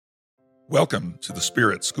Welcome to the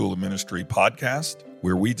Spirit School of Ministry podcast,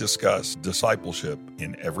 where we discuss discipleship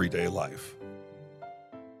in everyday life.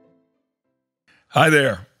 Hi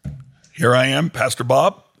there. Here I am, Pastor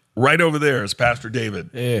Bob. Right over there is Pastor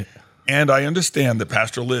David. Hey. And I understand that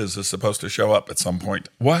Pastor Liz is supposed to show up at some point.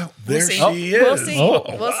 Well, there she is. We'll see.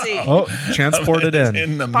 We'll see. Oh, transported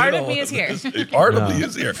in. the Part middle of me is here. Part of me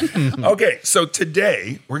is here. Okay, so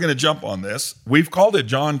today we're going to jump on this. We've called it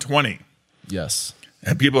John 20. Yes.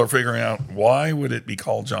 And people are figuring out, why would it be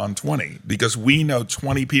called John 20? Because we know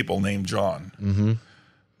 20 people named John. Mm-hmm.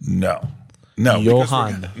 No.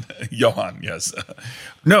 Johann. Johann, yes.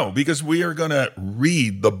 No, because we are going to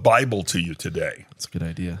read the Bible to you today. That's a good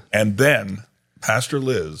idea. And then Pastor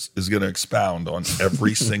Liz is going to expound on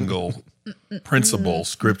every single principle,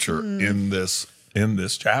 scripture in this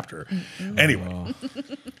chapter. Anyway.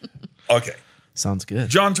 Okay. Sounds good.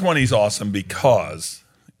 John 20 is awesome because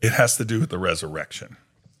it has to do with the resurrection.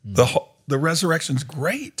 The resurrection's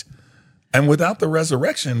great. And without the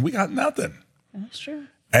resurrection, we got nothing. That's true.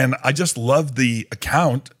 And I just love the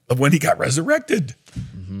account of when he got resurrected.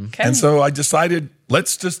 Mm-hmm. Okay. And so I decided,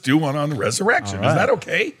 let's just do one on the resurrection. All right. Is that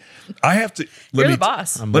okay? I have to. You're the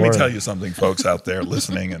boss. Let me tell you something, folks out there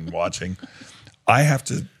listening and watching. I have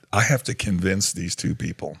to convince these two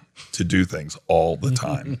people to do things all the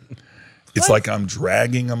time. It's like I'm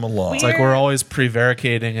dragging them along. It's like we're always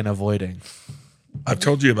prevaricating and avoiding. I've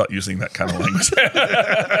told you about using that kind of language.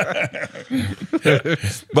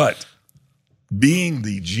 But being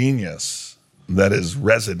the genius that is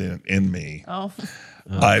resident in me,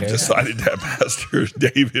 I've decided to have Pastor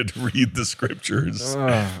David read the scriptures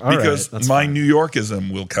because my New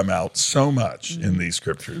Yorkism will come out so much in these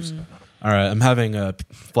scriptures. All right. I'm having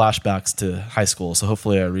flashbacks to high school, so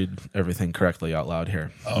hopefully I read everything correctly out loud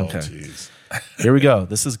here. Oh, jeez. Here we go.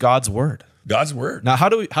 This is God's word. God's word. Now, how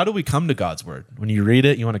do we come to God's word? When you read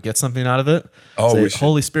it, you want to get something out of it? Oh, Say,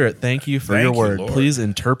 Holy Spirit, thank you for your word. Lord. Please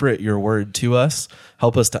interpret your word to us.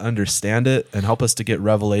 Help us to understand it and help us to get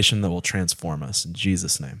revelation that will transform us. In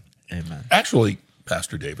Jesus' name, amen. Actually,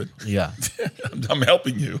 Pastor David, Yeah. I'm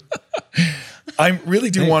helping you. I really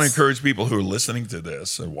do want to encourage people who are listening to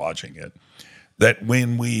this and watching it, that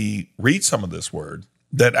when we read some of this word,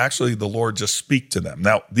 that actually the Lord just speak to them.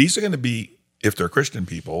 Now, these are going to be, if they're Christian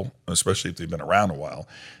people, especially if they've been around a while,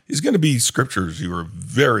 these are going to be scriptures you are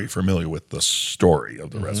very familiar with the story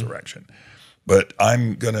of the resurrection. But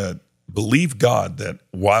I'm going to believe God that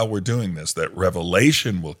while we're doing this, that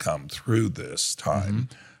revelation will come through this time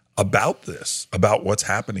about this, about what's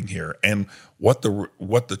happening here, and what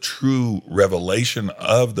the true revelation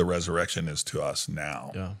of the resurrection is to us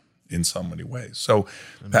now. Yeah. In so many ways. So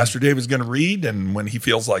Pastor David's going to read, and when he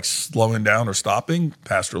feels like slowing down or stopping,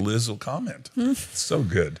 Pastor Liz will comment. So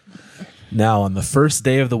good. Now, on the first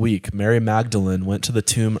day of the week, Mary Magdalene went to the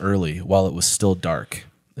tomb early while it was still dark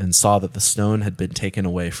and saw that the stone had been taken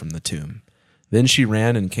away from the tomb. Then she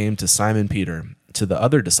ran and came to Simon Peter, to the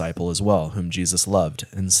other disciple as well, whom Jesus loved,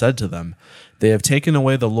 and said to them, "They have taken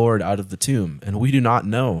away the Lord out of the tomb, and we do not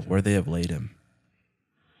know where they have laid him."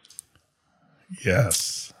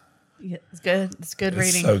 Yes. Yeah, it's good. It's good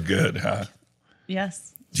reading. So good, huh?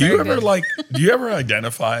 Yes. Do you Very ever good. do you ever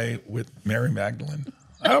identify with Mary Magdalene?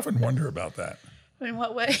 I often wonder about that. In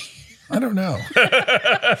what way? I don't know.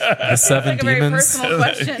 The seven Like a very demons. personal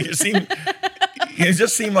question. You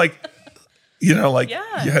just seem like, you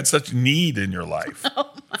Yeah. had such need in your life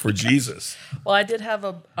for Jesus. Well, I did have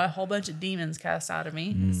a whole bunch of demons cast out of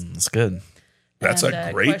me. That's good. That's and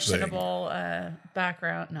a great thing. questionable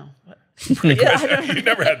background. No. What? You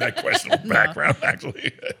never had that questionable background,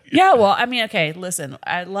 actually. Yeah, well, I mean, okay, listen.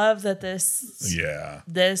 I love that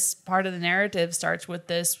this part of the narrative starts with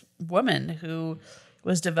this woman who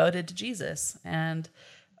was devoted to Jesus and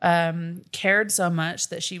cared so much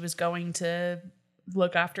that she was going to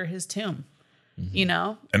look after his tomb, you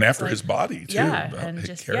know? And after his body, too. Yeah, and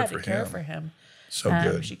just care for him. So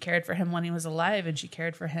good. She cared for him when he was alive, and she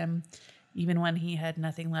cared for him even when he had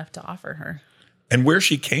nothing left to offer her. And where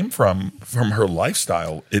she came from her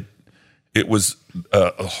lifestyle, it was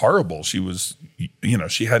horrible. She was,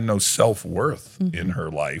 she had no self-worth in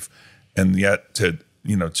her life. And yet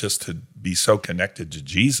just to be so connected to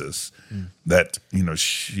Jesus that,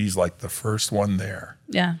 she's like the first one there.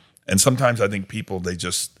 Yeah. And sometimes I think people, they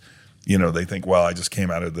just, they think, well, I just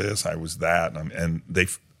came out of this, I was that.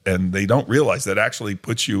 And they don't realize that actually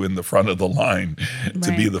puts you in the front of the line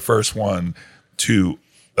to be the first one to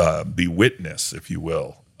be witness, if you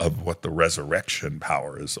will, of what the resurrection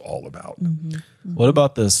power is all about. What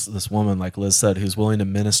about this woman, like Liz said, who's willing to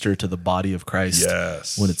minister to the body of Christ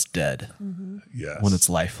when it's dead, Yes. when it's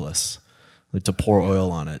lifeless? like to pour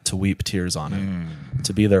oil on it, to weep tears on it,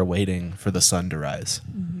 to be there waiting for the sun to rise.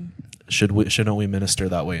 Shouldn't we minister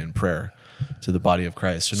that way in prayer to the body of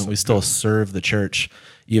Christ? Shouldn't we still serve the church,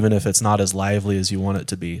 even if it's not as lively as you want it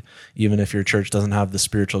to be, even if your church doesn't have the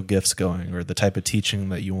spiritual gifts going, or the type of teaching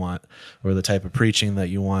that you want, or the type of preaching that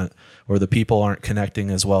you want, or the people aren't connecting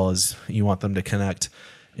as well as you want them to connect,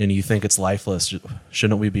 and you think it's lifeless?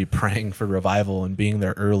 Shouldn't we be praying for revival and being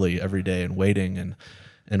there early every day and waiting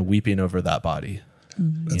and weeping over that body?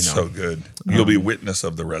 That's so good. You'll be witness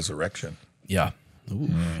of the resurrection. Yeah. Ooh,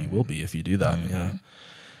 you will be if you do that. Yeah.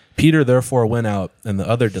 Peter therefore went out, and the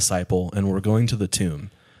other disciple, and were going to the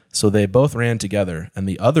tomb. So they both ran together, and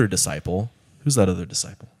the other disciple, who's that other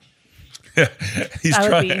disciple? He's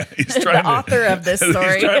trying the author of this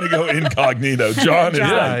story. He's trying to go incognito. John is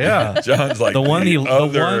like, John's like the one he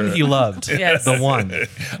loved. Yes. The one. Okay.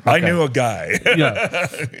 I knew a guy. Yeah.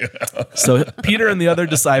 So Peter and the other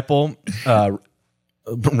disciple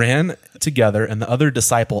ran together, and the other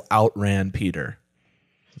disciple outran Peter.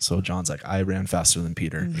 So John's like, I ran faster than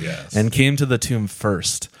Peter. Yes. And came to the tomb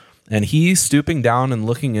first. And he, stooping down and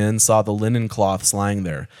looking in, saw the linen cloths lying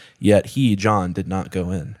there. Yet he, John, did not go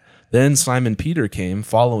in. Then Simon Peter came,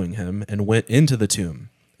 following him, and went into the tomb.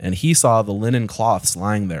 And he saw the linen cloths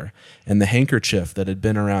lying there, and the handkerchief that had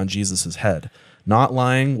been around Jesus' head, not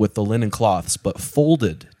lying with the linen cloths, but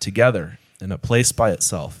folded together in a place by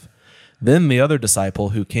itself. Then the other disciple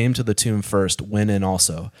who came to the tomb first went in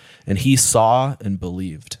also, and he saw and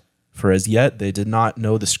believed. For as yet they did not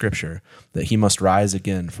know the scripture, that he must rise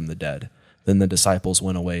again from the dead. Then the disciples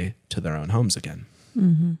went away to their own homes again.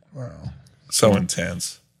 Mm-hmm. Wow. So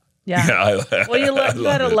intense. Yeah. Well, you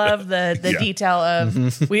gotta love the detail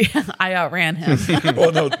of I outran him.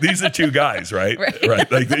 Well, no, these are two guys, right? Right.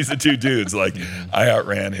 Like these are two dudes. Like I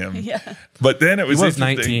outran him. Yeah. But then it was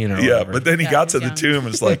 19 or yeah. whatever. But then he got to the tomb.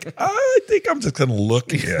 And it's like I think I'm just gonna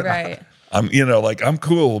look in. Right. I'm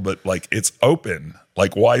cool, but like it's open.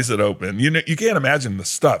 Like why is it open? You can't imagine the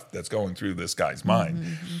stuff that's going through this guy's mind.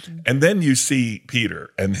 Mm-hmm. And then you see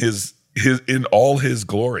Peter and his in all his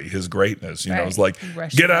glory, his greatness, it's like,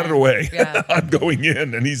 get out of the way. Yeah. I'm going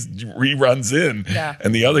in. And he runs in. Yeah.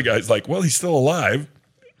 And the other guy's like, well, he's still alive.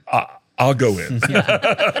 I'll go in.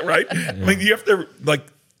 Right? Yeah. I mean, you have to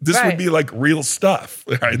this would be like real stuff,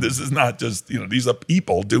 right? This is not just, these are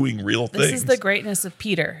people doing real things. This is the greatness of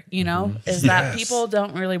Peter, is that people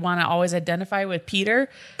don't really want to always identify with Peter,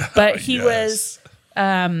 but he was...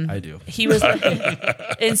 I do. He was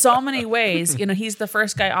in so many ways, he's the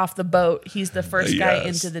first guy off the boat. He's the first guy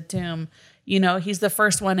into the tomb. He's the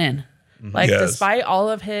first one in. Despite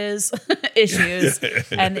all of his issues,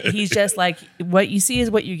 and he's just like, what you see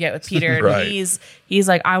is what you get with Peter. And he's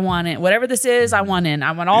like, I want it. Whatever this is, I want in.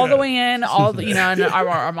 I want all the way in, and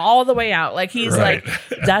I'm all the way out. Like he's like,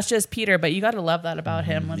 that's just Peter. But you got to love that about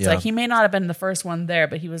him. It's like he may not have been the first one there,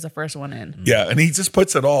 but he was the first one in. Yeah, and he just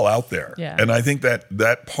puts it all out there. Yeah. And I think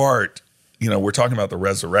that part, we're talking about the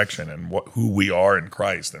resurrection and who we are in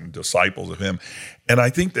Christ and disciples of him. And I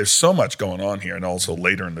think there's so much going on here. And also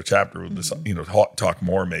later in the chapter, we'll just, talk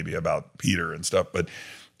more maybe about Peter and stuff. But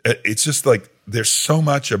it's just like there's so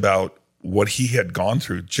much about what he had gone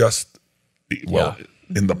through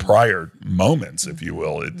in the prior moments, if you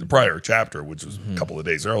will, the prior chapter, which was a couple of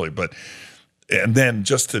days early. And then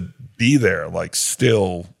just to be there, like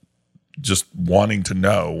still just wanting to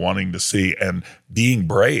know, wanting to see, and being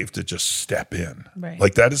brave to just step in. Right.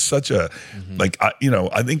 Like that is such a,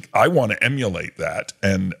 I think I want to emulate that.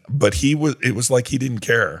 But it was like he didn't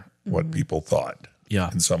care what people thought.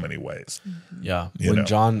 Yeah. In so many ways. Yeah.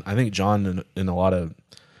 John in a lot of,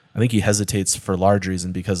 I think he hesitates for large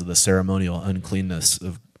reason because of the ceremonial uncleanness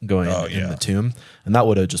of going in the tomb. And that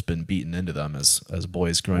would have just been beaten into them as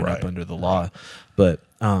boys growing up under the law. But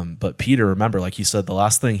Peter, remember, like he said, the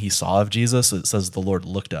last thing he saw of Jesus, it says the Lord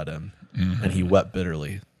looked at him and he wept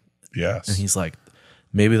bitterly. Yes. And he's like,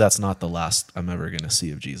 maybe that's not the last I'm ever going to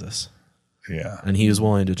see of Jesus. Yeah. And he was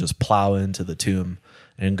willing to just plow into the tomb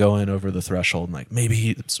and go in over the threshold and like,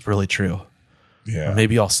 maybe it's really true. Yeah. Or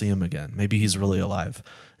maybe I'll see him again. Maybe he's really alive.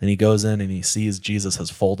 And he goes in and he sees Jesus has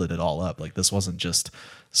folded it all up. Like this wasn't just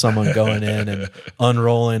someone going in and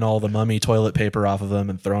unrolling all the mummy toilet paper off of him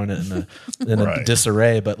and throwing it in a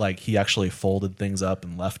disarray, but like he actually folded things up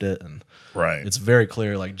and left it. And it's very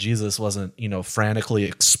clear, like Jesus wasn't, frantically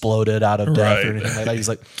exploded out of death or anything like that. He's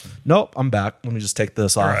like, nope, I'm back. Let me just take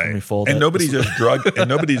this off. Let me fold it. And nobody just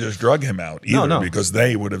drug him out either because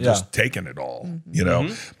they would have just taken it all,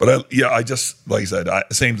 But I just, like I said,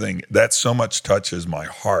 same thing. That so much touches my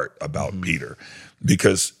heart about Peter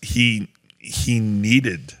because he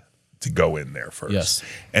needed to go in there first. Yes.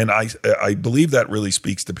 And I believe that really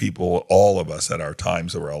speaks to people, all of us at our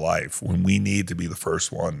times of our life, when we need to be the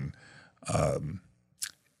first one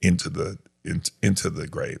into the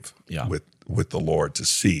grave with the Lord to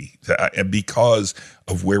see, and because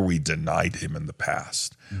of where we denied him in the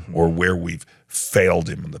past, or where we've failed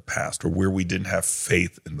him in the past, or where we didn't have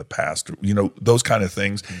faith in the past, those kind of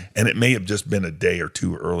things. And it may have just been a day or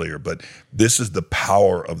two earlier, but this is the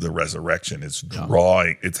power of the resurrection. It's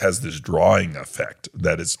drawing, it has this drawing effect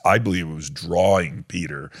that I believe it was drawing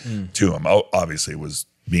Peter to him. Obviously it was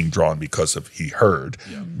being drawn because of he heard,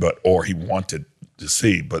 or he wanted to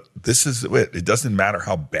see. But this is it. It doesn't matter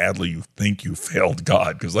how badly you think you failed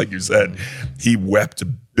God, because like you said, he wept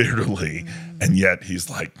bitterly, and yet he's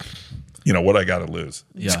like, what I got to lose?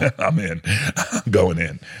 Yeah. I'm in. I'm going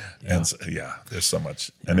in. Yeah. And so, there's so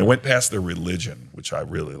much. And it went past their religion, which I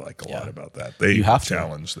really like a lot about that. They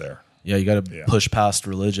challenge there. Yeah, you got to push past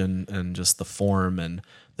religion and just the form and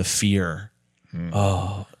the fear.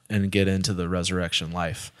 And get into the resurrection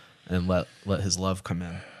life and let his love come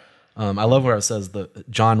in. I love where it says that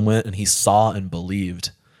John went and he saw and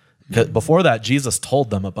believed. Before that, Jesus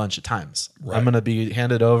told them a bunch of times, I'm going to be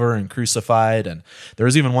handed over and crucified. And there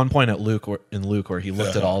was even one point in Luke where he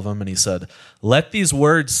looked at all of them and he said, let these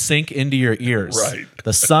words sink into your ears. Right.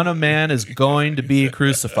 The Son of Man is going to be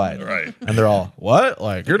crucified. Right. And they're all, what?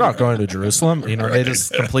 Like, you're not going to Jerusalem? They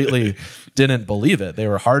just completely didn't believe it. They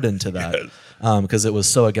were hardened to that because it was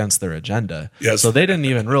so against their agenda. Yes. So they didn't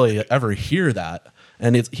even really ever hear that.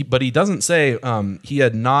 And but he doesn't say he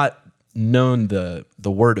had not known the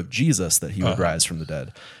word of Jesus that he would rise from the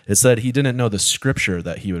dead. It said he didn't know the scripture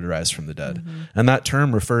that he would rise from the dead. And that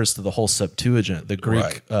term refers to the whole Septuagint, the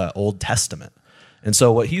Greek Old Testament. And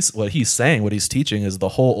so what he's saying, what he's teaching is the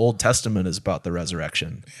whole Old Testament is about the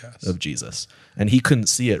resurrection of Jesus. And he couldn't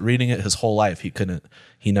see it. Reading it his whole life,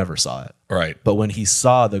 he never saw it. Right. But when he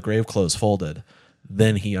saw the grave clothes folded,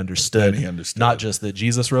 then he understood, not just that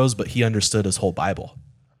Jesus rose, but he understood his whole Bible.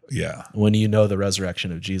 Yeah. When you know the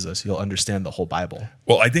resurrection of Jesus, you'll understand the whole Bible.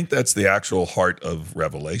 Well, I think that's the actual heart of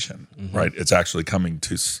Revelation, right? It's actually coming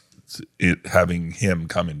to having him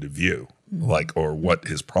come into view, or what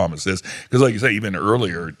his promise is. Because like you say, even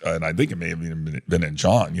earlier, and I think it may have even been in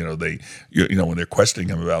John, when they're questioning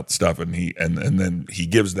him about stuff, and then he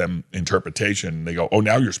gives them interpretation. They go, "Oh,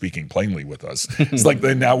 now you're speaking plainly with us." It's like,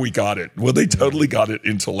 then now we got it. Well, they totally got it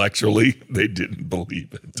intellectually. They didn't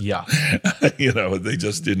believe it. Yeah, they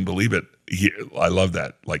just didn't believe it. I love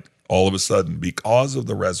that. Like, all of a sudden, because of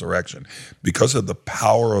the resurrection, because of the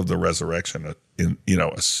power of the resurrection, that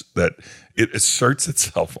it asserts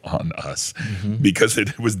itself on us, because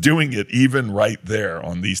it was doing it even right there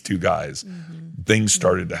on these two guys. Things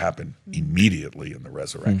started to happen immediately in the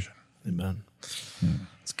resurrection. Amen.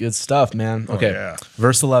 It's good stuff, man. Okay,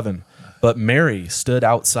 verse 11. But Mary stood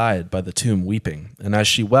outside by the tomb weeping, and as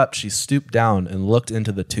she wept, she stooped down and looked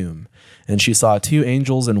into the tomb. And she saw two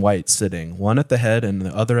angels in white sitting, one at the head and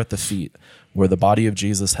the other at the feet, where the body of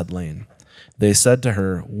Jesus had lain. They said to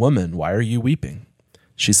her, "Woman, why are you weeping?"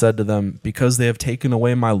 She said to them, "Because they have taken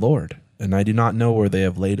away my Lord, and I do not know where they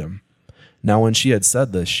have laid him." Now when she had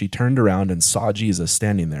said this, she turned around and saw Jesus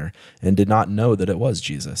standing there, and did not know that it was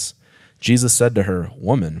Jesus. Jesus said to her,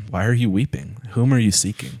 "Woman, why are you weeping? Whom are you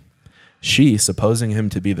seeking?" She, supposing him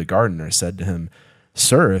to be the gardener, said to him,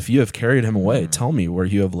 "Sir, if you have carried him away, tell me where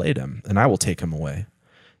you have laid him, and I will take him away."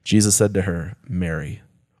 Jesus said to her, "Mary."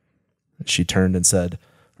 She turned and said,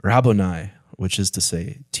 "Rabboni," which is to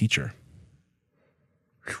say, teacher.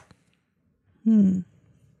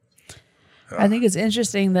 I think it's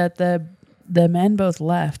interesting that the men both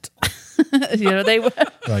left. They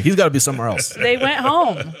like, he's got to be somewhere else. They went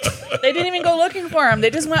home. They didn't even go looking for him.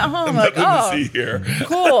 They just went home. Like, oh, to see here.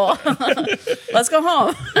 Cool. Let's go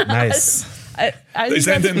home. Nice. They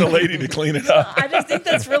sent in the lady to clean it up. I just think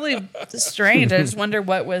that's really strange. I just wonder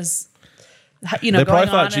what was, they probably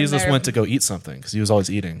thought Jesus went to go eat something because he was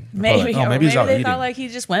always eating. Maybe, like, maybe he's out they eating. thought like he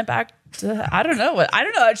just went back to, I don't know.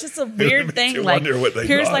 It's just a weird thing. Like,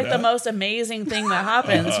 here's like the most amazing thing that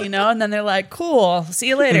happens, and then they're like, "Cool, see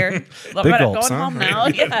you later. I'm going home now."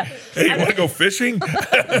 Yeah. Hey, you want to go fishing?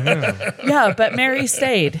 Yeah, but Mary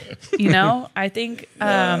stayed. I think.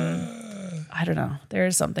 I don't know.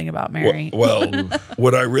 There's something about Mary. Well,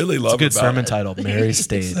 what I really love it's a good about sermon title, Mary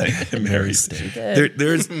Stayed. Mary Stayed.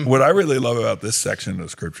 There's what I really love about this section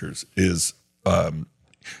of scriptures is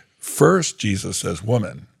first Jesus says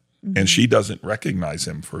woman, and she doesn't recognize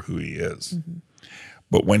him for who he is.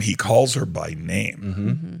 But when he calls her by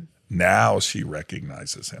name, now she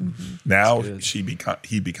recognizes him. Now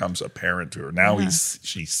he becomes apparent to her. Now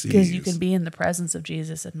she sees. Because you can be in the presence of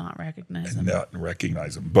Jesus and not recognize him. Not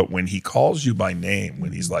recognize him. But when he calls you by name,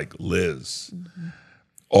 when he's like Liz,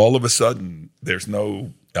 all of a sudden there's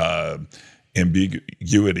no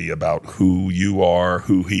ambiguity about who you are,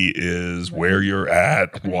 who he is, where you're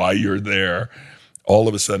at, why you're there. All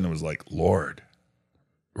of a sudden it was like, Lord,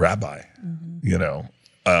 Rabbi,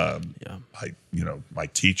 my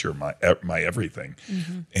teacher, my everything.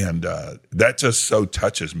 And that just so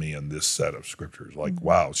touches me in this set of scriptures. Like,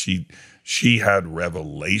 wow, she had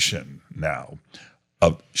revelation now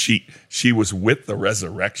of she was with the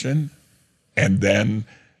resurrection, and then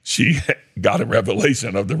she got a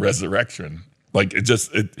revelation of the resurrection. Like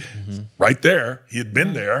right there, he had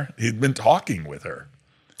been there. He'd been talking with her.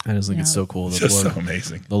 I just think it's so cool. It's just so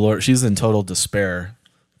amazing. The Lord, she's in total despair,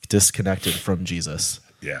 disconnected from Jesus.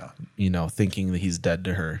 Yeah. Thinking that he's dead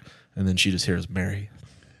to her. And then she just hears Mary.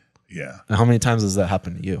 Yeah. And how many times does that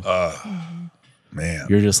happen to you? Man.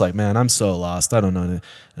 You're just like, man, I'm so lost. I don't know.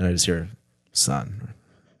 And I just hear, son,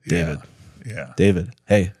 David. Yeah. David,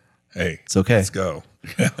 hey, it's okay. Let's go.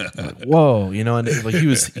 Whoa. And like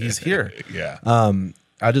he's here. Yeah.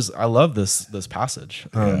 I love this passage.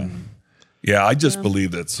 Yeah, I just believe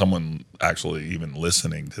that someone actually even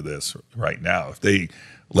listening to this right now, if they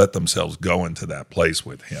let themselves go into that place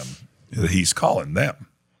with him, he's calling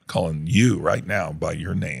you right now by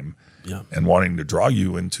your name, and wanting to draw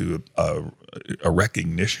you into a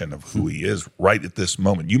recognition of who he is right at this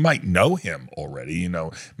moment. You might know him already.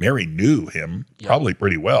 Mary knew him probably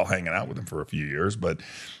pretty well, hanging out with him for a few years, but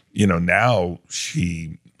now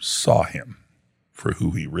she saw him for who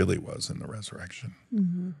he really was in the resurrection.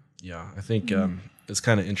 Yeah, I think it's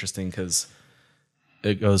kind of interesting because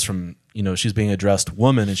it goes from, she's being addressed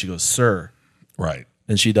woman and she goes, sir. Right.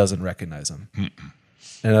 And she doesn't recognize him.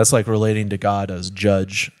 And that's like relating to God as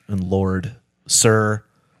judge and Lord, sir.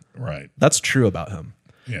 Right. That's true about him.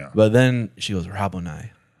 Yeah. But then she goes,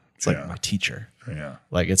 Rabboni. It's like my teacher. Yeah.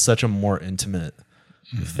 Like it's such a more intimate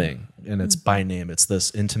thing. And it's by name. It's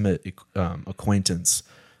this intimate acquaintance,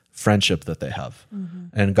 friendship that they have.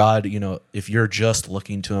 And God, if you're just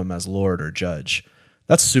looking to him as Lord or judge,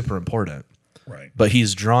 that's super important. Right. But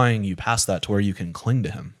he's drawing you past that to where you can cling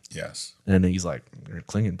to him. Yes. And he's like, you're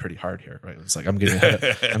clinging pretty hard here, right? It's like I'm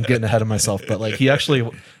getting ahead of myself. But like he actually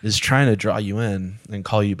is trying to draw you in and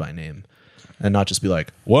call you by name. And not just be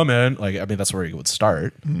like, woman. Like, I mean, that's where he would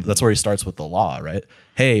start. That's where he starts with the law, right?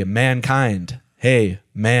 Hey, mankind. Hey,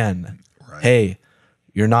 man. Right. Hey,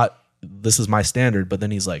 you're not, this is my standard. But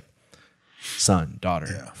then he's like, son,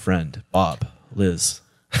 daughter, friend, Bob, Liz.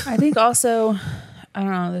 I think also, I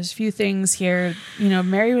don't know, there's a few things here.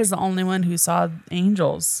 Mary was the only one who saw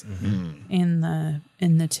angels in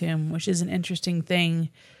the tomb, which is an interesting thing.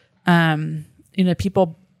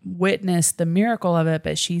 People witnessed the miracle of it,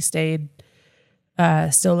 but she stayed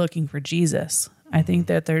still looking for Jesus. I think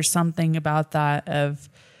that there's something about that of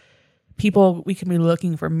people, we can be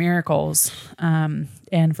looking for miracles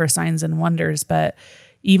and for signs and wonders, but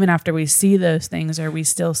even after we see those things, are we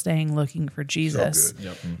still staying looking for Jesus? So good.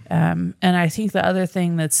 Yep. And I think the other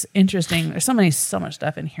thing that's interesting, there's so much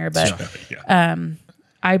stuff in here, but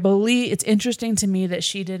I believe it's interesting to me that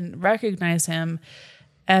she didn't recognize him.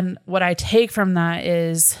 And what I take from that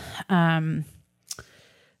is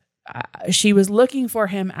she was looking for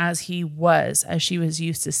him as he was, as she was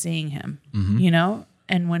used to seeing him,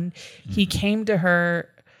 and when he came to her,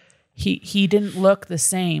 he didn't look the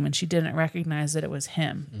same, and she didn't recognize that it was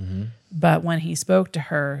him. But when he spoke to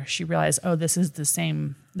her, she realized, oh, this is the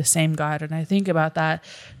same God. And I think about that.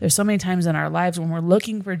 There's so many times in our lives when we're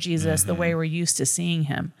looking for Jesus the way we're used to seeing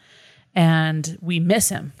him, and we miss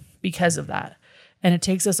him because of that. And it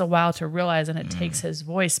takes us a while to realize, and it takes his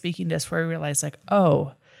voice speaking to us where we realize, like,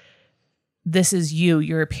 oh, this is you.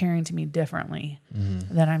 You're appearing to me differently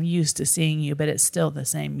than I'm used to seeing you, but it's still the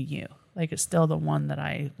same you. Like, it's still the one that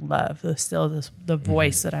I love. It's still the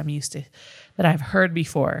voice that I'm used to, that I've heard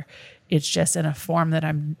before. It's just in a form that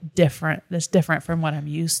I'm different. That's different from what I'm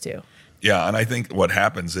used to. Yeah, and I think what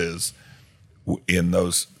happens is in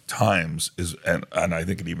those times is, and I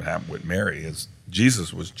think it even happened with Mary, is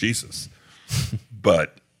Jesus was Jesus,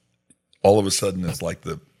 but all of a sudden it's like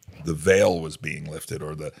the veil was being lifted,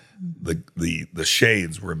 or the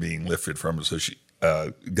shades were being lifted from her, so she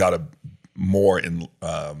got a more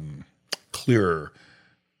clearer,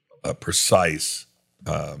 precise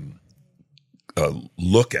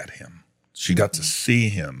look at him. She got to see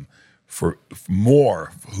him for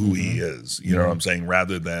more who he is. You know what I'm saying?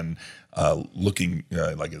 Rather than looking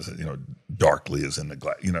like, darkly as in the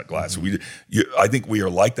glass. I think we are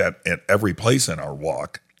like that at every place in our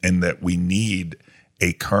walk. and that we need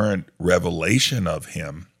a current revelation of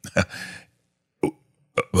him,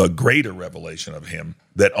 a greater revelation of him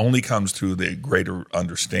that only comes through the greater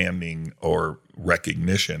understanding or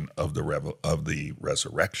recognition of the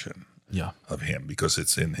resurrection of him, because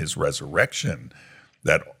it's in his resurrection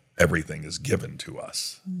that everything is given to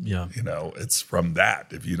us. Yeah. It's from that.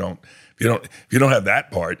 If you don't have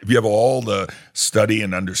that part, if you have all the study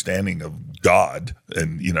and understanding of God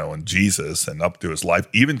and, and Jesus and up to his life,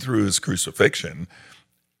 even through his crucifixion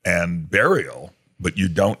and burial, but you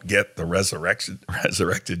don't get the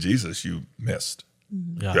resurrected Jesus, you missed.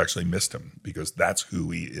 Yeah. You actually missed him, because that's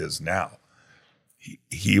who he is now.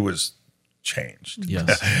 He was changed.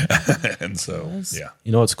 Yes. And so, yeah.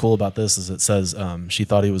 You know what's cool about this is it says she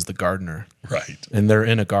thought he was the gardener. Right. And they're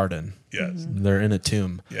in a garden. Yes. They're in a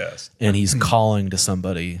tomb. Yes. And he's calling to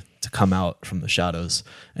somebody to come out from the shadows.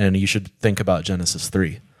 And you should think about Genesis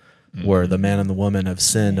 3, where the man and the woman have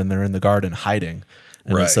sinned and they're in the garden hiding.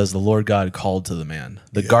 And Right. it says the Lord God called to the man,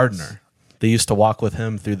 the gardener. They used to walk with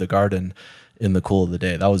him through the garden in the cool of the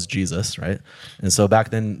day. That was Jesus, right? And so back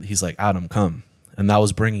then he's like, Adam, come. And that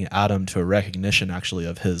was bringing Adam to a recognition actually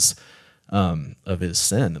of his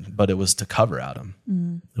sin, but it was to cover Adam.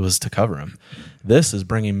 It was to cover him. This is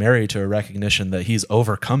bringing Mary to a recognition that he's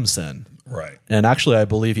overcome sin. Right. And actually, I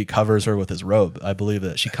believe he covers her with his robe. I believe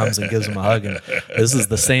that she comes and gives him a hug. And this is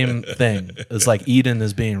the same thing. It's like Eden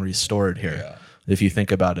is being restored here, if you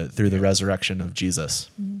think about it, through the resurrection of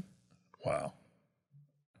Jesus. Wow.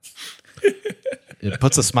 It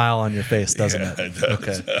puts a smile on your face, doesn't it? It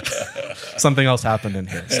does. Okay. Something else happened in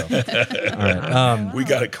here. So, all right. We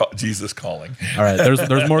got to call Jesus calling. All right.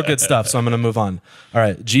 There's more good stuff, so I'm going to move on. All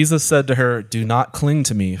right. Jesus said to her, "Do not cling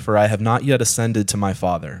to me, for I have not yet ascended to my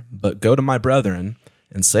Father. But go to my brethren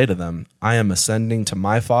and say to them, I am ascending to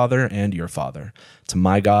my Father and your Father, to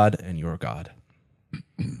my God and your God."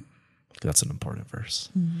 That's an important verse.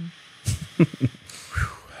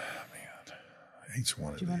 Each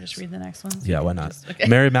one Do you want to just read the next one? Yeah, why not? Okay.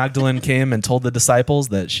 Mary Magdalene came and told the disciples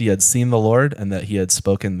that she had seen the Lord and that he had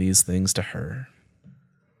spoken these things to her.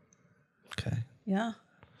 Okay. Yeah.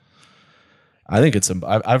 I think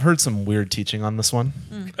I've heard some weird teaching on this one.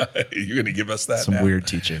 You're going to give us that Some now? weird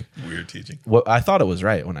teaching. Weird teaching. Well, I thought it was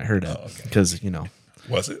right when I heard it because,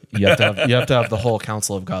 Was it? you have to have the whole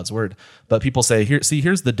counsel of God's word. But people say,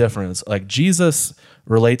 here's the difference. Like Jesus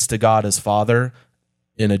relates to God as Father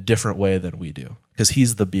in a different way than we do, because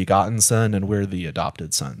he's the begotten son and we're the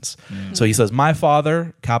adopted sons. So he says, my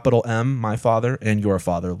Father, capital M, my Father, and your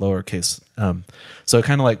Father, lowercase m. So it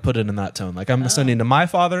kind of like put it in that tone. Like I'm ascending to my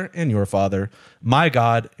Father and your Father, my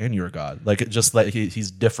God and your God. Like it just like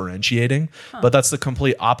he's differentiating, but that's the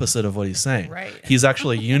complete opposite of what he's saying. Right. He's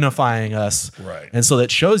actually unifying us. Right. And so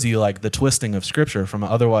that shows you like the twisting of scripture from an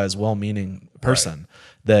otherwise well-meaning person.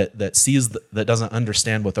 That sees that doesn't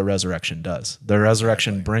understand what the resurrection does. The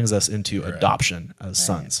resurrection brings us into adoption as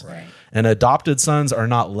sons. Right. And adopted sons are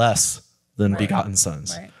not less than begotten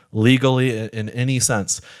sons. Right. Legally, in any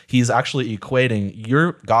sense, he's actually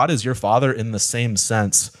equating God is your Father in the same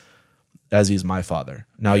sense as he's my Father.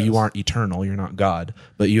 Now you aren't eternal, you're not God,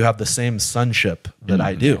 but you have the same sonship that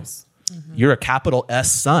I do. Yes. You're a capital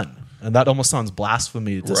S son, and that almost sounds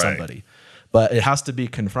blasphemy to somebody, but it has to be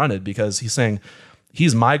confronted because he's saying,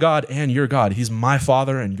 he's my God and your God. He's my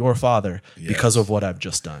Father and your Father because of what I've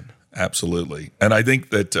just done. Absolutely. And I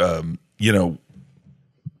think that,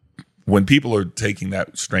 when people are taking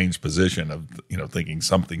that strange position of, thinking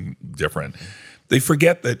something different, they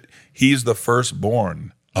forget that he's the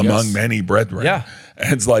firstborn among many brethren. Yeah.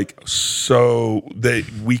 And it's like, so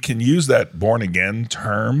we can use that born again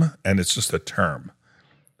term, and it's just a term.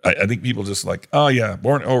 I think people just like, oh yeah,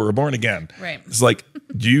 we're born again. Right. It's like,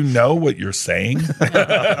 do you know what you're saying?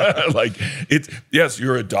 Like yes,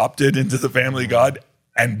 you're adopted into the family of God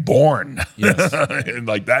and born. Yes. And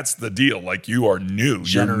like that's the deal. Like you are new.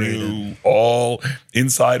 Generated. You're new all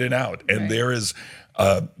inside and out. And there is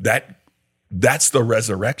that's the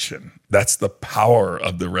resurrection. That's the power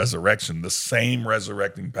of the resurrection. The same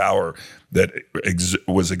resurrecting power that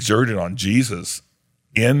was exerted on Jesus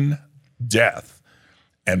in death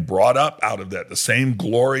and brought up out of that, the same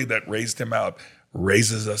glory that raised him out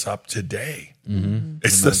raises us up today. Mm-hmm.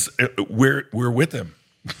 It's this. We're with him.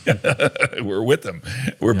 We're with him.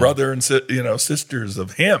 We're brother and sisters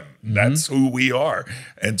of him. Mm-hmm. That's who we are.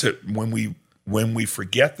 And when we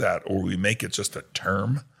forget that, or we make it just a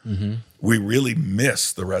term, we really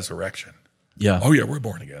miss the resurrection. Yeah. Oh yeah, we're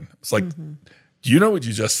born again. It's like, do you know what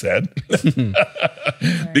you just said?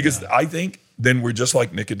 Because I think then we're just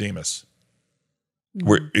like Nicodemus.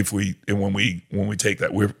 When we take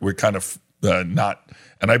that, we're kind of not,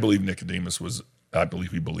 and I believe Nicodemus was I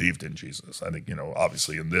believe he believed in Jesus. I think,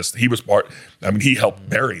 obviously in this, he was he helped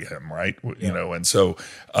bury him, right? And so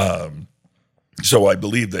I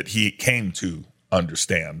believe that he came to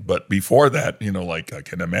understand. But before that,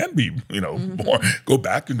 can a man be, born, go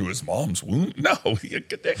back into his mom's womb? No, you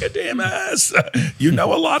could take a damn ass. You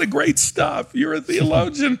know a lot of great stuff. You're a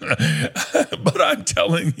theologian. But I'm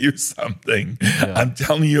telling you something. Yeah. I'm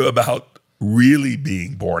telling you about really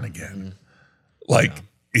being born again.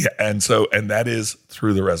 And that is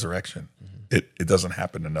through the resurrection. It doesn't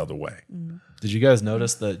happen another way. Did you guys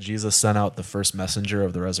notice that Jesus sent out the first messenger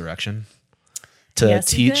of the resurrection to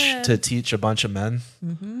teach a bunch of men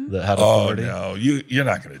that had authority? Oh no, you're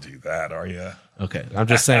not going to do that, are you? Okay, I'm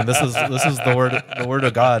just saying this is the word. The word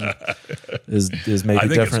of God is maybe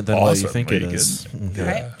different than what you think it is. Okay.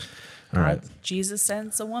 Right. All right. Jesus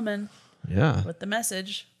sends a woman. Yeah. With the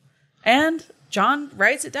message, and John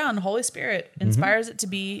writes it down. The Holy Spirit inspires it to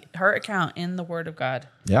be her account in the Word of God.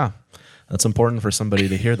 Yeah, that's important for somebody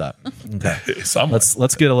to hear that. Okay,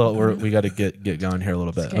 let's get a little. We got to get going here a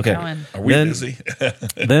little bit. Okay, going. Are we busy?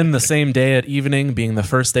 Then the same day at evening, being the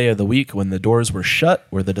first day of the week, when the doors were shut,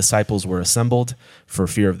 where the disciples were assembled for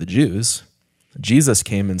fear of the Jews, Jesus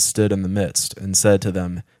came and stood in the midst and said to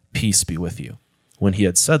them, "Peace be with you." When he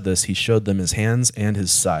had said this, he showed them his hands and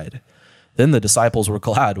his side. Then the disciples were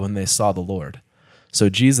glad when they saw the Lord. So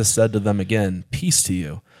Jesus said to them again, "Peace to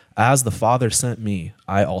you. As the Father sent me,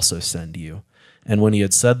 I also send you." And when he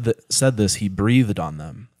had said this, he breathed on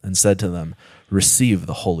them and said to them, "Receive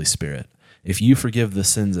the Holy Spirit. If you forgive the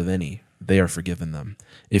sins of any, they are forgiven them.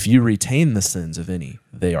 If you retain the sins of any,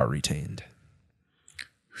 they are retained."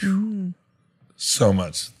 So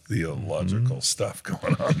much theological stuff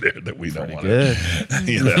going on there that we don't want to.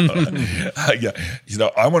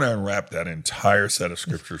 I want to unwrap that entire set of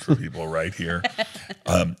scriptures for people right here.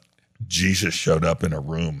 Jesus showed up in a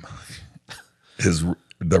room.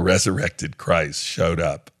 The resurrected Christ showed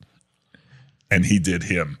up. And he did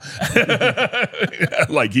him.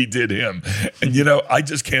 He did him. And, I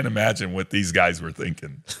just can't imagine what these guys were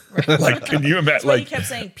thinking. Right. Can you imagine? He kept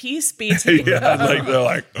saying, "Peace be to you." Yeah, they're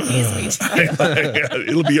like, "Peace be to you."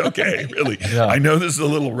 It'll be okay, really. Yeah. I know this is a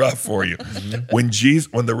little rough for you. When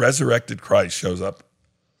the resurrected Christ shows up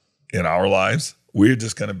in our lives, we're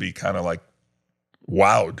just going to be kind of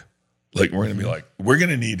wowed. We're going to be we're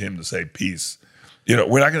going to need him to say peace.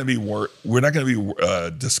 We're not going to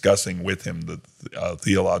be discussing with him the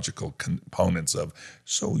theological components of.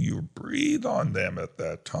 So you breathe on them at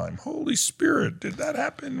that time. Holy Spirit, did that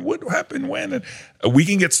happen? What happened when? And we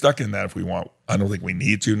can get stuck in that if we want. I don't think we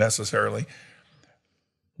need to necessarily.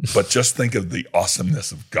 But just think of the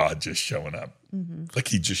awesomeness of God just showing up.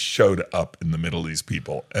 He just showed up in the middle of these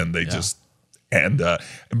people, and they just. And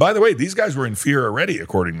by the way, these guys were in fear already,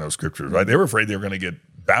 according to those scriptures, right? They were afraid they were going to get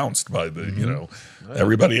bounced by the,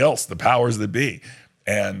 everybody else, the powers that be.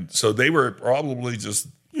 And so they were probably just,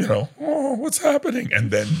 oh, what's happening?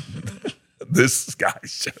 And then this guy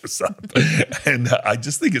shows up. And I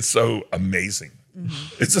just think it's so amazing.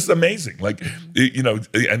 It's just amazing.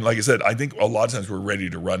 And like I said, I think a lot of times we're ready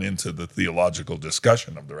to run into the theological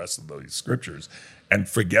discussion of the rest of these scriptures and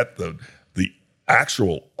forget the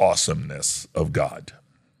actual awesomeness of God.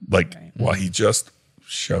 While he just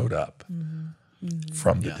showed up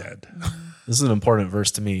from the dead. This is an important verse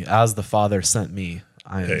to me. As the Father sent me,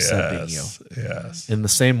 I am sending you. Yes. In the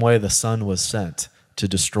same way the Son was sent to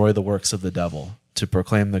destroy the works of the devil, to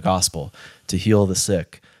proclaim the gospel, to heal the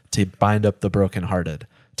sick, to bind up the brokenhearted,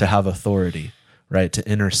 to have authority, right? To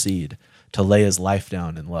intercede, to lay his life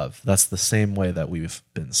down in love. That's the same way that we've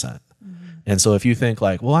been sent. And so if you think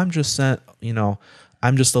well, I'm just sent,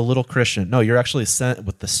 I'm just a little Christian. No, you're actually sent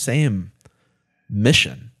with the same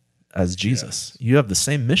mission as Jesus. Yes. You have the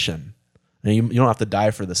same mission. And you don't have to die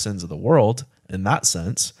for the sins of the world in that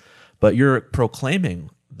sense, but you're proclaiming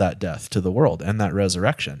that death to the world and that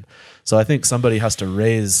resurrection. So I think somebody has to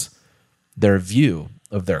raise their view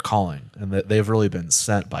of their calling and that they've really been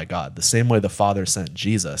sent by God. The same way the Father sent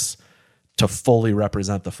Jesus to fully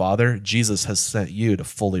represent the Father, Jesus has sent you to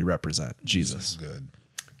fully represent Jesus. Good.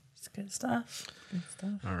 It's good stuff. Good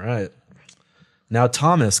stuff. All right. Now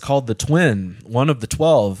Thomas, called the twin, one of the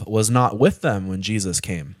 12, was not with them when Jesus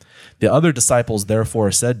came. The other disciples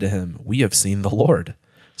therefore said to him, "We have seen the Lord."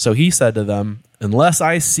 So he said to them, "Unless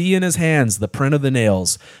I see in his hands the print of the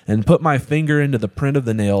nails, and put my finger into the print of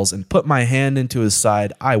the nails, and put my hand into his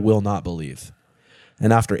side, I will not believe."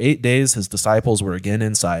 And after 8 days, his disciples were again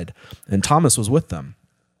inside, and Thomas was with them.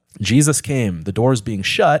 Jesus came, the doors being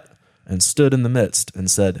shut, and stood in the midst, and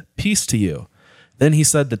said, "Peace to you." Then he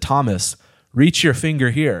said to Thomas, "Reach your finger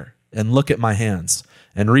here, and look at my hands,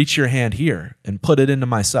 and reach your hand here, and put it into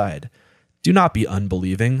my side. Do not be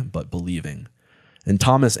unbelieving, but believing." And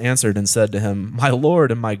Thomas answered and said to him, "My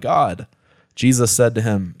Lord and my God." Jesus said to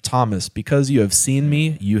him, "Thomas, because you have seen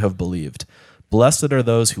me, you have believed. Blessed are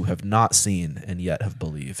those who have not seen and yet have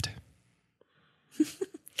believed."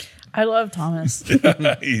 I love Thomas.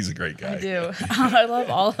 He's a great guy. I do. I love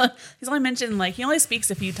all. He's only mentioned, he only speaks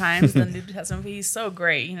a few times in the New Testament. He's so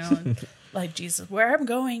great, and like, Jesus, where I'm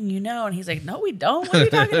going, and he's like, no, we don't. What are you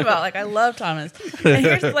talking about? I love Thomas. And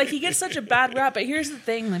here's he gets such a bad rap, but here's the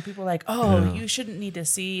thing: people are like, oh, you shouldn't need to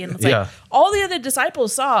see, and it's all the other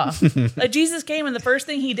disciples saw. Jesus came, and the first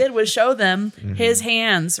thing he did was show them his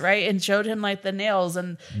hands, right, and showed him the nails,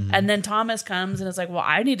 and then Thomas comes and it's like, well,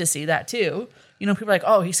 I need to see that too. People are like,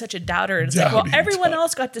 oh, he's such a doubter. And it's well, everyone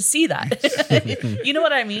else got to see that. You know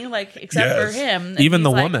what I mean? Except for him. And even the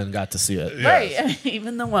woman got to see it. Yes. Right.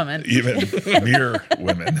 Even the woman. Even mere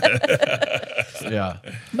women. Yeah.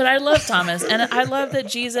 But I love Thomas. And I love that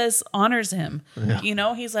Jesus honors him.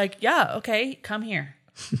 Yeah. He's like, yeah, okay, come here.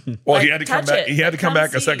 Well, he had to come back. He had to come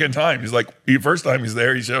back a second time. He's like, the first time he's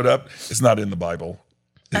there, he showed up. It's not in the Bible.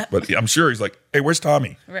 But I'm sure he's like, hey, where's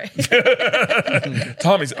Tommy? Right.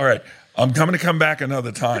 Tommy's, all right, I'm coming to come back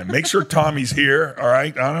another time. Make sure Tommy's here, all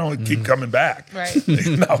right? I don't want to keep coming back. Right.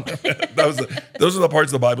 No, those are the parts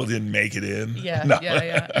of the Bible that didn't make it in. Yeah, no.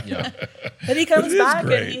 yeah. But he comes back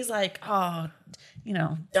and he's like, oh,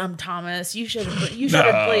 dumb Thomas, you should have believed. He's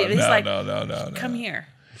no. Come here.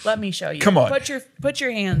 Let me show you. Come on. Put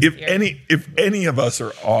your hands here. If any of us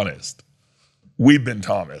are honest, we've been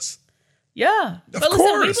Thomas. Yeah. Of but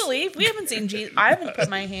course. Listen, we believe. We haven't seen Jesus. I haven't put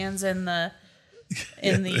my hands in the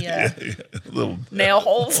little nail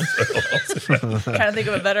holes. Trying to think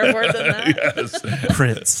of a better word than that. Yes.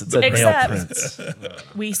 Prints. It's a nail prints.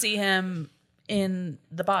 We see him in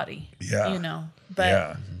the body. Yeah.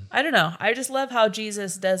 But I don't know. I just love how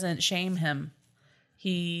Jesus doesn't shame him.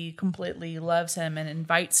 He completely loves him and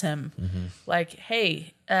invites him.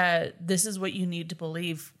 Hey, this is what you need to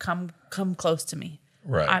believe. Come close to me.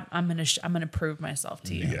 Right. I'm gonna prove myself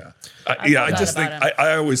to you. Yeah. I just think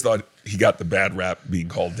I always thought he got the bad rap being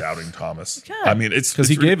called Doubting Thomas. Yeah. I mean, it's because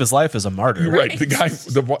he gave his life as a martyr. Right.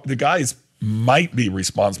 The guys might be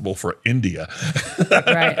responsible for India.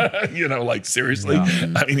 Right. Seriously.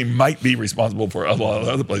 Yeah. I mean, he might be responsible for a lot of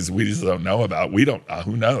other places we just don't know about. We don't.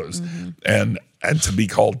 Who knows? And to be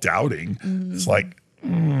called doubting, it's like.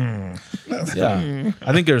 Yeah,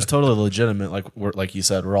 I think there's totally legitimate. Like you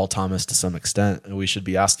said, we're all Thomas to some extent, and we should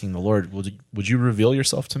be asking the Lord, "Would you reveal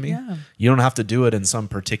yourself to me?" Yeah. You don't have to do it in some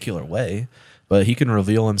particular way, but He can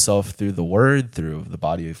reveal Himself through the Word, through the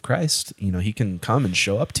body of Christ. He can come and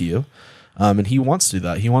show up to you, and He wants to do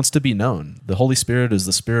that. He wants to be known. The Holy Spirit is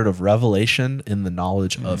the Spirit of revelation in the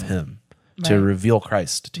knowledge of Him to reveal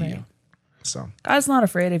Christ to you. So God's not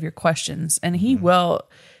afraid of your questions, and He will.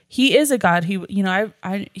 He is a God who,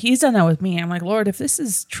 He's done that with me. I'm like, Lord, if this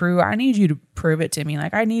is true, I need you to prove it to me.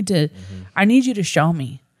 I need you to show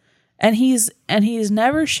me. And he's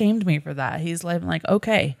never shamed me for that. He's like,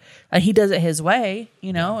 okay, He does it His way,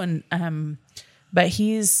 and but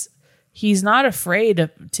he's not afraid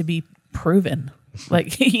to be proven.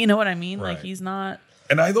 You know what I mean? Right. He's not.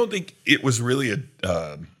 And I don't think it was really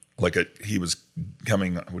he was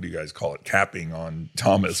coming, what do you guys call it? Capping on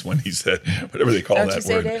Thomas when he said, whatever they call Don't that you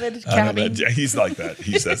say, word. David? Capping? He's like that.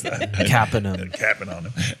 He says that. Capping him. Capping on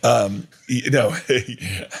him.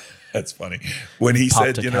 That's funny. When he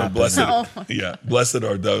said, blessed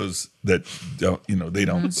are those that don't, they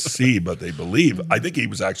don't see, but they believe. I think he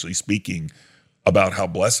was actually speaking about how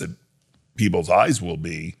blessed people's eyes will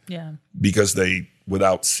be. Yeah. Because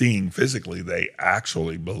without seeing physically, they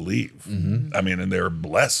actually believe. I mean, and they're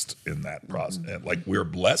blessed in that process. We're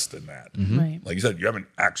blessed in that. Right. Like you said, you haven't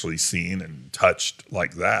actually seen and touched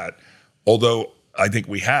like that. Although I think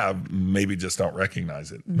we have, maybe just don't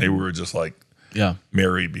recognize it. Maybe we were just like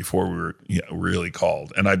Mary before we were really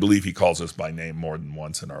called. And I believe He calls us by name more than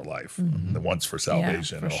once in our life. The once for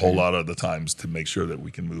salvation, a whole lot of the times to make sure that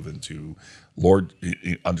we can move into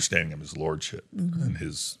understanding Him as Lordship and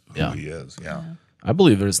who He is. Yeah. I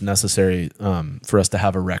believe it's necessary for us to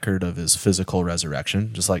have a record of His physical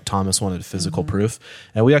resurrection, just like Thomas wanted physical proof.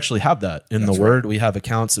 And we actually have that in the Word. We have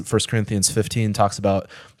accounts that 1 Corinthians 15 talks about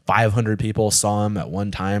 500 people saw Him at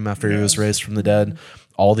one time after He was raised from the dead.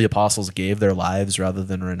 All the apostles gave their lives rather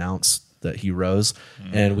than renounce that He rose.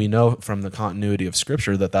 And we know from the continuity of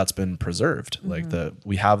Scripture that that's been preserved.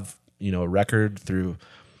 We have a record through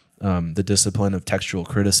the discipline of textual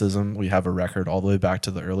criticism. We have a record all the way back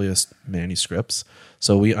to the earliest manuscripts.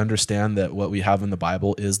 So we understand that what we have in the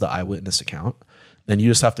Bible is the eyewitness account. And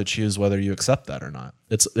you just have to choose whether you accept that or not.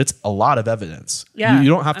 It's a lot of evidence. Yeah. You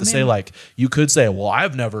don't have to say you could say, well,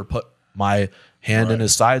 I've never put my hand in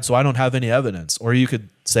his side, so I don't have any evidence. Or you could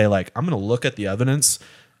say like, I'm going to look at the evidence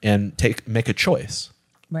and make a choice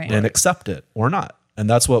and accept it or not. And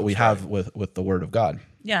that's what we have with the Word of God.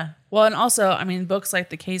 Yeah. Well, and also, I mean, books like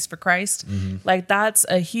The Case for Christ, like that's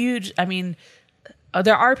a huge, I mean,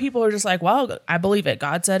 there are people who are just like, well, I believe it.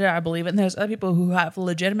 God said it. I believe it. And there's other people who have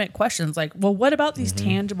legitimate questions like, well, what about these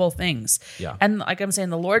tangible things? Yeah. And like I'm saying,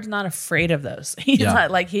 the Lord's not afraid of those. He's not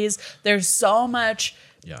like there's so much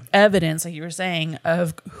evidence, like you were saying,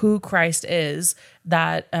 of who Christ is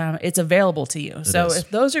that it's available to you. So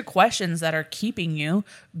if those are questions that are keeping you,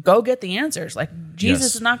 go get the answers. Like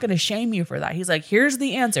Jesus is not going to shame you for that. He's like, here's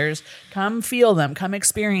the answers. Come feel them. Come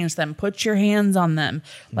experience them. Put your hands on them.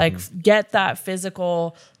 Like get that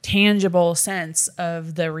physical, tangible sense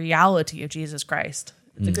of the reality of Jesus Christ.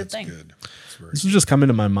 It's a good thing. Good. This was just coming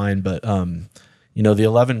to my mind, but you know, the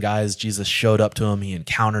 11 guys, Jesus showed up to them. He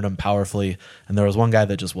encountered them powerfully. And there was one guy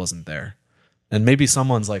that just wasn't there. And maybe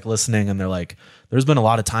someone's like listening and they're like, there's been a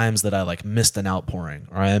lot of times that I like missed an outpouring,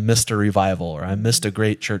 or I missed a revival, or I missed a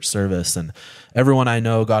great church service. And everyone I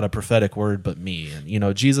know got a prophetic word but me. And, you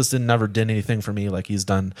know, Jesus never did anything for me like he's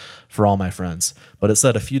done for all my friends. But it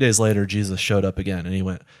said a few days later, Jesus showed up again and he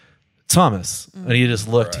went, Thomas. And he just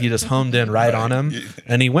looked, he just homed in on him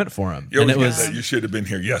and he went for him. And it was, you should have been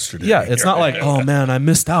here yesterday. Yeah, it's not like, oh man, I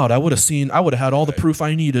missed out. I would have had all the proof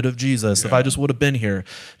I needed of Jesus if I just would have been here,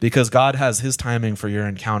 because God has his timing for your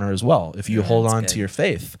encounter as well, if you hold on to your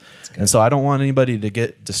faith. And so I don't want anybody to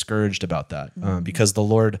get discouraged about that, because the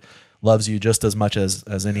Lord loves you just as much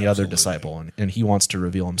as any other disciple, and he wants to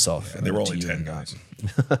reveal himself. And there were only 10 guys.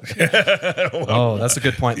 Oh, that's a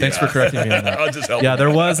good point. Thanks for correcting me on that. I'll just help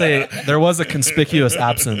there was a conspicuous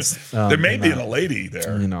absence. There may be a lady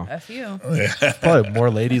there. You know, A few. probably more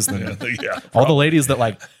ladies than all the ladies that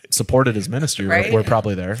like supported his ministry were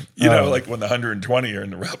probably there. You know, like when the 120 are in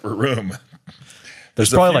the upper room. There's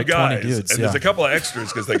probably like 20 dudes. And there's a couple of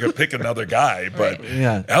extras because they could pick another guy. But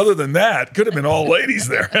other than that, could have been all ladies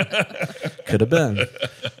there. Could have been.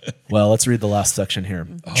 Well, let's read the last section here.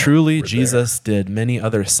 Truly, Jesus did many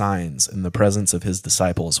other signs in the presence of his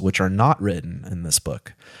disciples, which are not written in this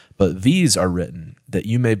book. But these are written that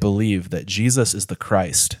you may believe that Jesus is the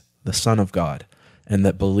Christ, the Son of God, and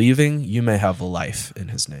that believing you may have life in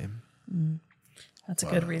his name. That's a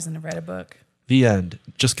good reason to write a book. The end.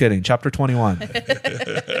 Just kidding. Chapter 21.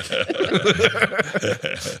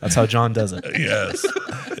 That's how John does it. Yes.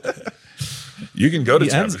 You can go to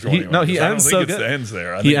chapter 21. He ends so good. Ends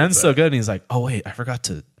there. He ends so good, and he's like, "Oh wait, I forgot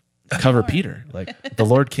to cover Peter." Like the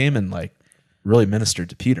Lord came and like really ministered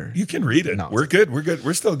to Peter. You can read it. No. We're good.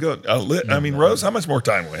 We're still good. I mean, Rose, how much more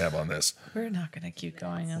time do we have on this? We're not going to keep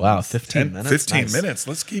going. Wow, 15 minutes. 15 minutes.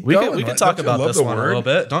 Let's keep going. We can talk about this one a little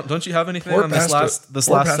bit. Don't you have anything on this last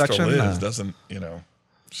section? Liz doesn't,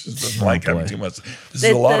 she doesn't like having too much. This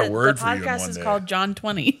is a lot of word for you in one day. The podcast is called John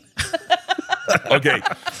 20. Okay,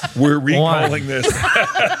 we're recalling this.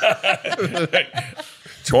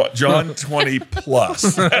 John 20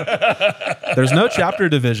 plus. There's no chapter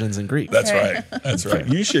divisions in Greek. That's right. That's right.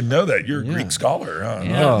 You should know that. You're a Greek scholar. Huh?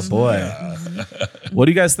 Yeah. Oh, boy. Yeah. What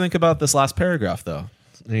do you guys think about this last paragraph, though?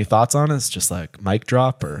 Any thoughts on it? It's just like mic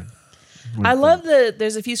drop or... I love that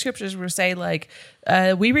there's a few scriptures where say like,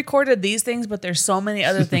 we recorded these things, but there's so many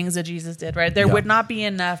other things that Jesus did, right? There would not be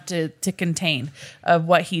enough to contain of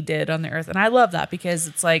what he did on the earth. And I love that because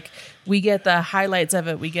it's like we get the highlights of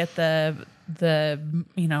it. We get the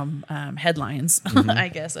headlines, I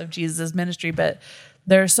guess, of Jesus' ministry. But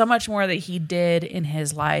there's so much more that he did in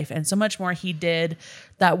his life and so much more he did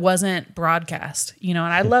that wasn't broadcast, and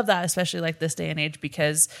I love that, especially like this day and age,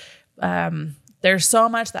 because there's so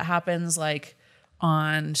much that happens like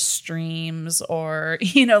on streams or,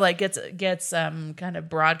 like gets kind of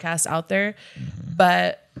broadcast out there,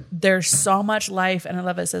 but there's so much life. And I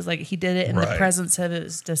love it says like he did it in the presence of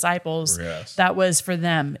his disciples. Yes. That was for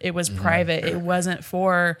them. It was private. It wasn't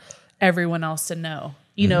for everyone else to know,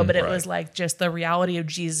 but it was like just the reality of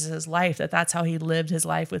Jesus's life, that's how he lived his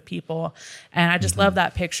life with people. And I just love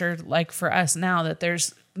that picture, like for us now, that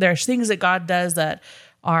there's things that God does that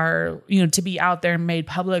are, to be out there and made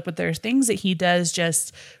public, but there's things that he does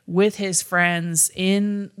just with his friends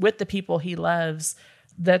with the people he loves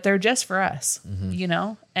that they're just for us,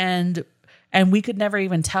 and we could never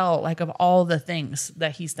even tell like of all the things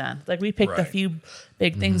that he's done. Like we picked a few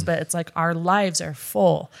big things, but it's like our lives are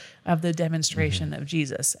full of the demonstration of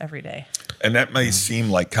Jesus every day. And that may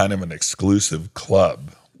seem like kind of an exclusive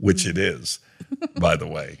club, which it is, by the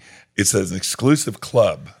way. It's an exclusive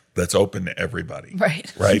club that's open to everybody.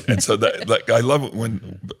 Right. Right. And so that, like, I love it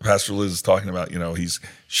when Pastor Liz is talking about, he's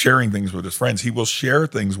sharing things with his friends. He will share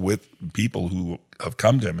things with people who have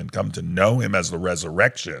come to him and come to know him as the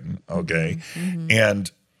resurrection. Okay.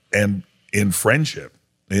 And in friendship,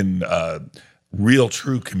 in real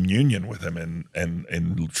true communion with him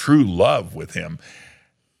and true love with him.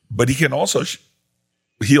 But he can also,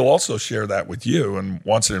 he'll also share that with you and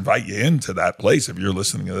wants to invite you into that place. If you're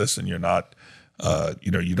listening to this and you're not,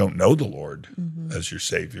 you don't know the Lord as your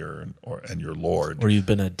Savior and your Lord. Or you've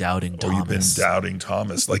been a doubting Thomas. Or you've been doubting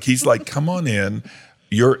Thomas. Like, he's like, come on in.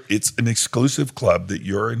 It's an exclusive club that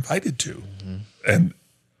you're invited to. And,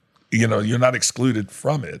 you're not excluded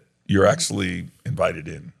from it. You're actually invited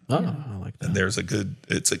in. Oh, I like that. And there's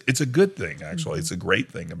it's a good thing, actually. It's a great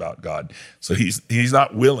thing about God. So he's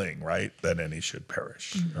not willing, right, that any should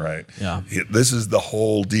perish, right? Yeah. This is the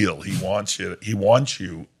whole deal. He wants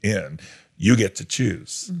you in. You get to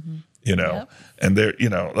choose, Yep. and there,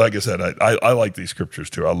 like I said, I like these scriptures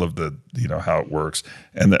too. I love how it works,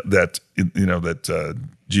 and that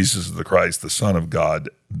Jesus is the Christ, the Son of God,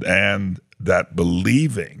 and that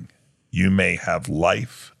believing you may have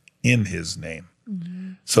life in his name.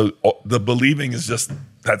 So the believing is just,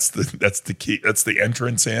 that's the key. That's the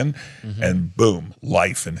entrance in, and boom,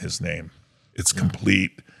 life in his name. It's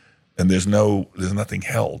complete, and there's nothing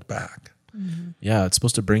held back. Yeah, it's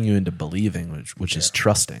supposed to bring you into believing, which is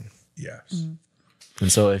trusting. Yes. And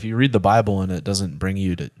so if you read the Bible and it doesn't bring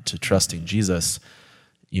you to trusting Jesus,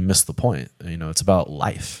 you miss the point. It's about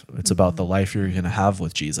life. It's about the life you're going to have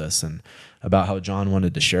with Jesus, and about how John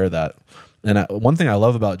wanted to share that. And one thing I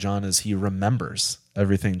love about John is he remembers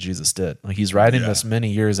everything Jesus did. Like, he's writing this many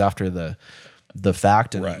years after the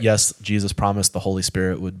fact. And yes, Jesus promised the Holy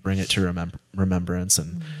Spirit would bring it to remembrance.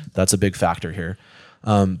 And that's a big factor here.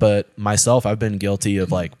 But myself, I've been guilty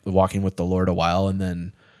of like walking with the Lord a while. And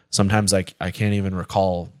then sometimes I can't even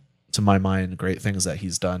recall to my mind great things that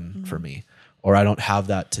he's done for me, or I don't have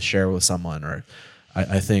that to share with someone. Or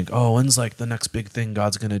I think, oh, when's like the next big thing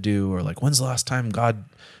God's going to do? Or like, when's the last time God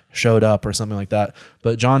showed up, or something like that.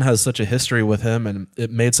 But John has such a history with him, and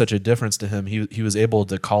it made such a difference to him. He was able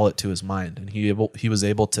to call it to his mind, and he was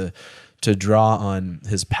able to draw on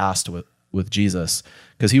his past with Jesus,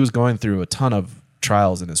 because he was going through a ton of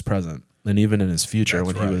trials in his present and even in his future.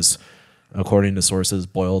 He was, according to sources,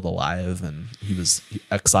 boiled alive, and he was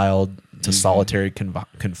exiled to solitary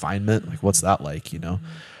confinement. Like, what's that like,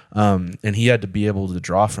 and he had to be able to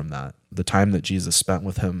draw from that. The time that Jesus spent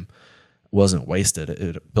with him wasn't wasted.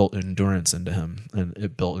 It built endurance into him, and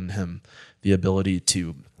it built in him the ability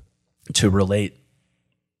to relate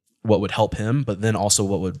what would help him, but then also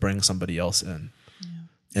what would bring somebody else in.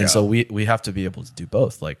 And so we have to be able to do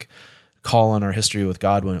both, like call on our history with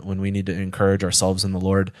God when we need to encourage ourselves in the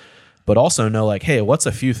Lord, but also know, like, hey, what's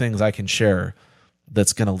a few things I can share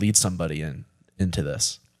that's going to lead somebody into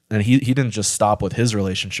this? And he didn't just stop with his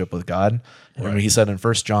relationship with God. Right. I mean, he said in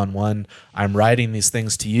 1 John 1, I'm writing these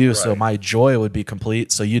things to you so my joy would be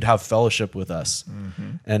complete, so you'd have fellowship with us.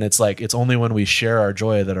 And it's like, it's only when we share our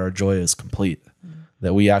joy that our joy is complete,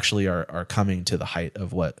 that we actually are coming to the height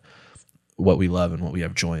of what we love and what we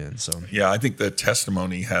have joy in. So I think that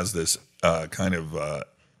testimony has this kind of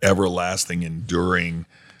everlasting, enduring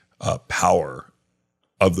power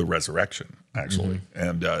of the resurrection, actually.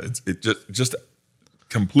 And it just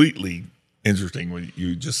completely interesting what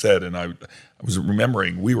you just said. And I was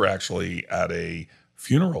remembering, we were actually at a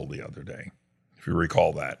funeral the other day, if you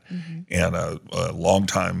recall that. And a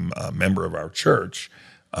longtime member of our church,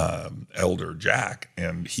 Elder Jack,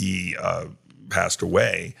 and he passed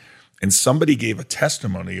away. And somebody gave a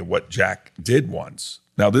testimony of what Jack did once.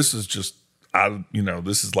 Now, this is just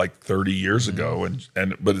this is like 30 years ago,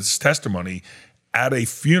 but his testimony at a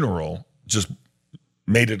funeral just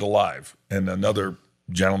made it alive. And another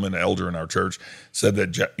gentleman, elder in our church, said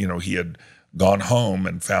that he had gone home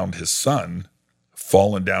and found his son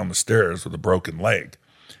fallen down the stairs with a broken leg.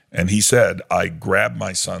 And he said, I grabbed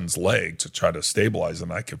my son's leg to try to stabilize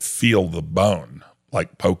him. I could feel the bone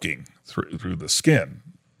like poking through the skin.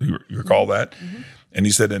 You recall that? And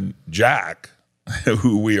he said, and Jack,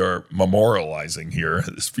 who we are memorializing here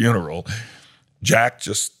at this funeral, Jack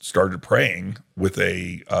just started praying with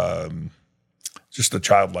just a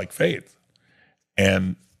childlike faith.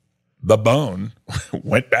 And the bone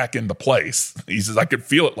went back into place. He says, I could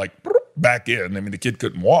feel it like back in. I mean, the kid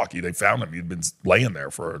couldn't walk. They found him. He'd been laying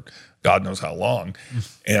there for God knows how long.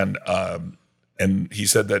 And he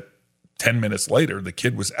said that 10 minutes later, the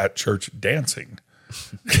kid was at church dancing.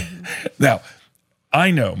 Now,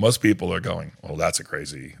 I know most people are going, well, that's a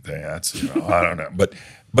crazy thing. That's, I don't know.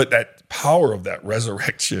 But that power of that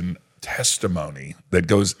resurrection testimony that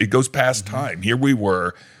goes past time. Here we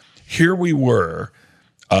were,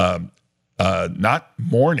 not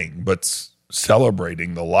mourning, but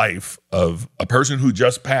celebrating the life of a person who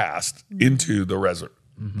just passed into the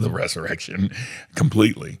resurrection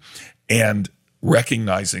completely, and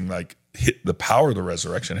recognizing like the power of the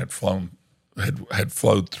resurrection had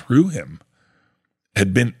flowed through him,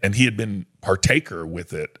 he had been partaker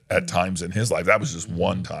with it at times in his life. That was just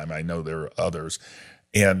one time. I know there are others.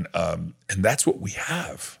 And that's what we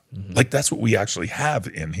have. Like, that's what we actually have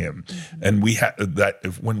in him. And we have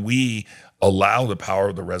that when we allow the power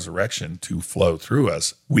of the resurrection to flow through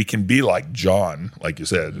us, we can be like John, like you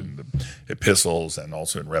said, in the epistles and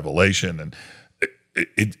also in Revelation. And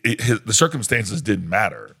the circumstances didn't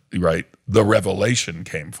matter, right? The revelation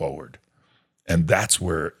came forward. And that's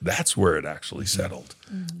where it actually settled.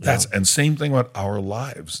 And same thing with our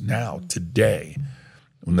lives now, today,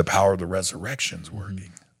 when the power of the resurrection's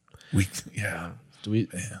working. I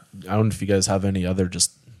don't know if you guys have any other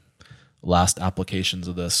just last applications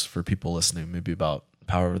of this for people listening, maybe about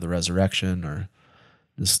power of the resurrection, or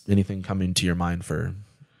just anything coming to your mind for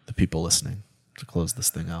the people listening to close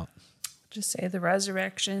this thing out. Just say the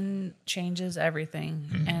resurrection changes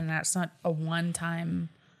everything. And that's not a one-time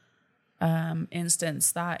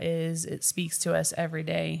instance. It speaks to us every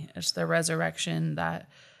day. It's the resurrection that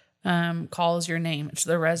calls your name. It's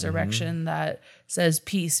the resurrection that says,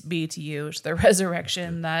 peace be to you. It's the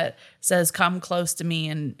resurrection that says, come close to me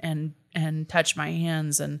and touch my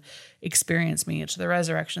hands and experience me. It's the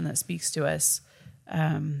resurrection that speaks to us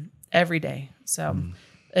every day. So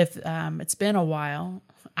if it's been a while,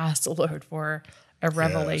 ask the Lord for a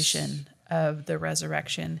revelation of the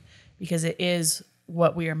resurrection, because it is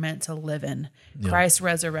what we are meant to live in. Christ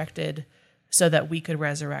resurrected so that we could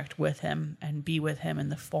resurrect with him and be with him in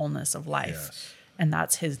the fullness of life. And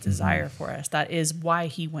that's his desire for us. That is why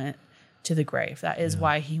he went to the grave. That is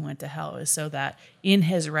why he went to hell, is so that in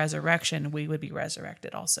his resurrection, we would be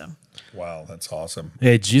resurrected also. Wow, that's awesome.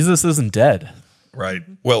 Hey, Jesus isn't dead. Right.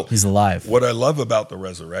 Well, he's alive. What I love about the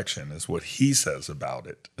resurrection is what he says about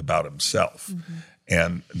it, about himself.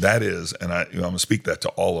 And that is, and I'm going to speak that to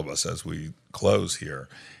all of us as we close here,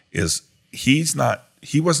 is he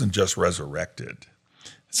wasn't just resurrected.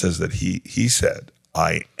 It says that he said,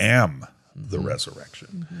 I am the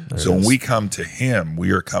resurrection. So when we come to him,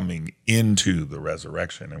 we are coming into the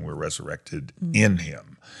resurrection, and we're resurrected in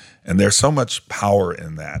him. And there's so much power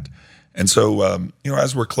in that. And so,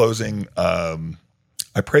 as we're closing,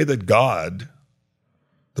 I pray that God,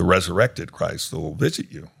 the resurrected Christ, will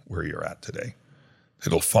visit you where you're at today.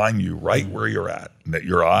 It'll find you right where you're at, and that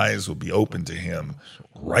your eyes will be open to him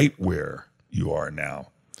right where you are now.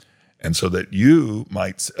 And so that you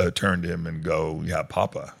might turn to him and go, yeah,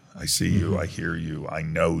 Papa, I see you, I hear you, I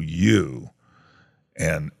know you,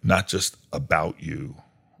 and not just about you,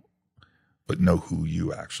 but know who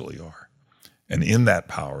you actually are. And in that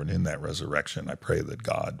power and in that resurrection, I pray that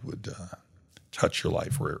God would touch your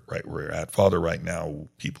life right where you're at. Father, right now,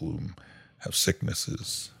 people who have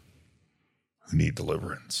sicknesses, who need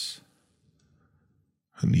deliverance,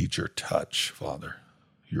 who need your touch, Father,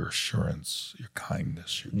 your assurance, your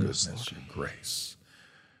kindness, your goodness, your grace.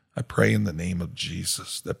 I pray in the name of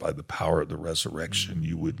Jesus that by the power of the resurrection,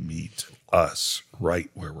 you would meet us right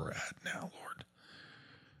where we're at now, Lord.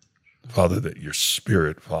 Father, that your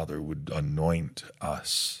Spirit, Father, would anoint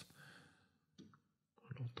us,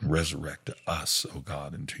 resurrect us, oh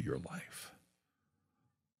God, into your life.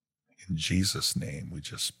 In Jesus' name, we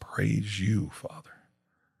just praise you, Father,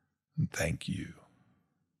 and thank you.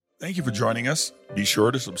 Thank you for joining us. Be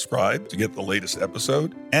sure to subscribe to get the latest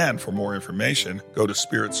episode. And for more information, go to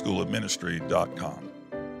spiritschoolofministry.com.